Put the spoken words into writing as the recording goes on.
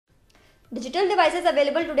Digital devices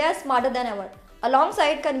available today are smarter than ever,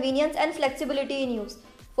 alongside convenience and flexibility in use.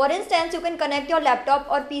 For instance, you can connect your laptop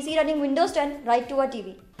or PC running Windows 10 right to a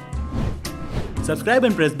TV. Subscribe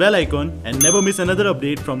and press bell icon and never miss another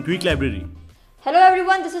update from Tweak Library. Hello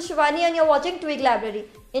everyone, this is Shivani and you're watching Tweak Library.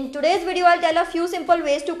 In today's video, I'll tell a few simple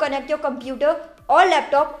ways to connect your computer or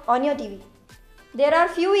laptop on your TV. There are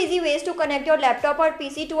few easy ways to connect your laptop or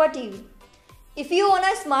PC to a TV. If you own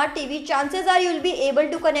a smart TV, chances are you will be able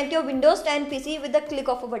to connect your Windows 10 PC with the click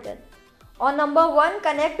of a button. On number 1,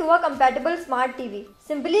 connect to a compatible smart TV.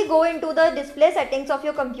 Simply go into the display settings of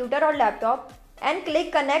your computer or laptop and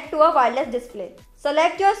click connect to a wireless display.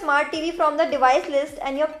 Select your smart TV from the device list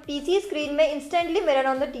and your PC screen may instantly mirror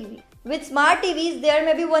on the TV. With smart TVs, there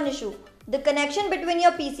may be one issue. The connection between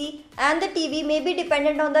your PC and the TV may be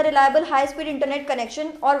dependent on the reliable high-speed internet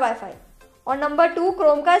connection or Wi-Fi. On number 2,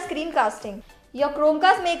 Chromecast screencasting. Your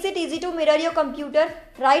Chromecast makes it easy to mirror your computer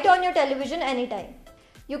right on your television anytime.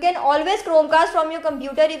 You can always Chromecast from your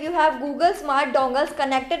computer if you have Google Smart dongles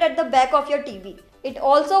connected at the back of your TV. It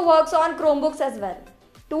also works on Chromebooks as well.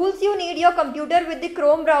 Tools you need: your computer with the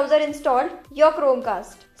Chrome browser installed, your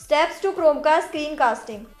Chromecast. Steps to Chromecast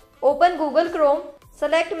screencasting. Open Google Chrome,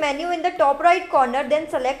 select menu in the top right corner, then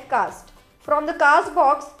select Cast. From the Cast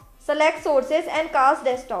box, select Sources and Cast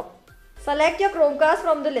Desktop. Select your Chromecast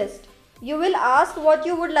from the list. You will ask what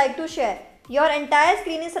you would like to share. Your entire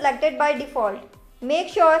screen is selected by default. Make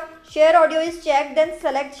sure Share Audio is checked, then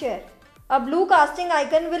select Share. A blue casting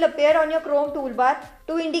icon will appear on your Chrome toolbar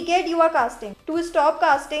to indicate you are casting. To stop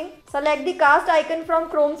casting, select the cast icon from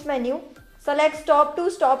Chrome's menu. Select Stop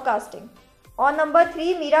to stop casting. On number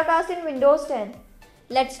 3, Miracast in Windows 10.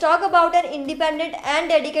 Let's talk about an independent and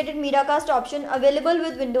dedicated Miracast option available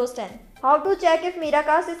with Windows 10. How to check if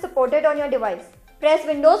Miracast is supported on your device? Press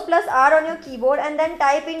Windows plus R on your keyboard and then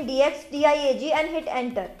type in DXDIAG and hit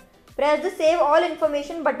enter. Press the Save All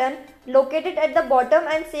Information button located at the bottom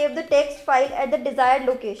and save the text file at the desired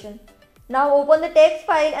location. Now open the text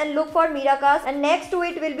file and look for Miracast, and next to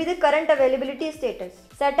it will be the current availability status.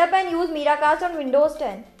 Set up and use Miracast on Windows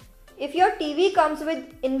 10. If your TV comes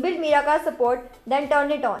with inbuilt Miracast support, then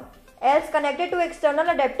turn it on. Else connect it to external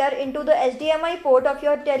adapter into the HDMI port of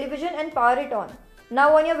your television and power it on.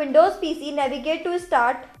 Now on your Windows PC, navigate to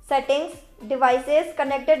Start, Settings, Devices,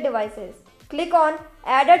 Connected Devices. Click on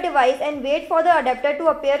Add a Device and wait for the adapter to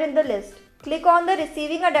appear in the list. Click on the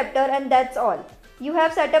receiving adapter and that's all. You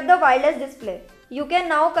have set up the wireless display. You can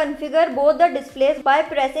now configure both the displays by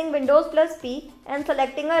pressing Windows plus P and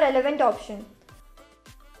selecting a relevant option.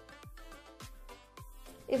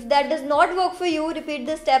 If that does not work for you, repeat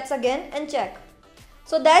the steps again and check.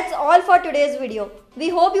 So that's all for today's video. We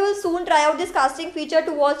hope you will soon try out this casting feature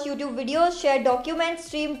to watch YouTube videos, share documents,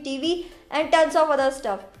 stream TV and tons of other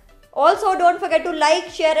stuff. Also, don't forget to like,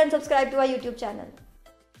 share and subscribe to our YouTube channel.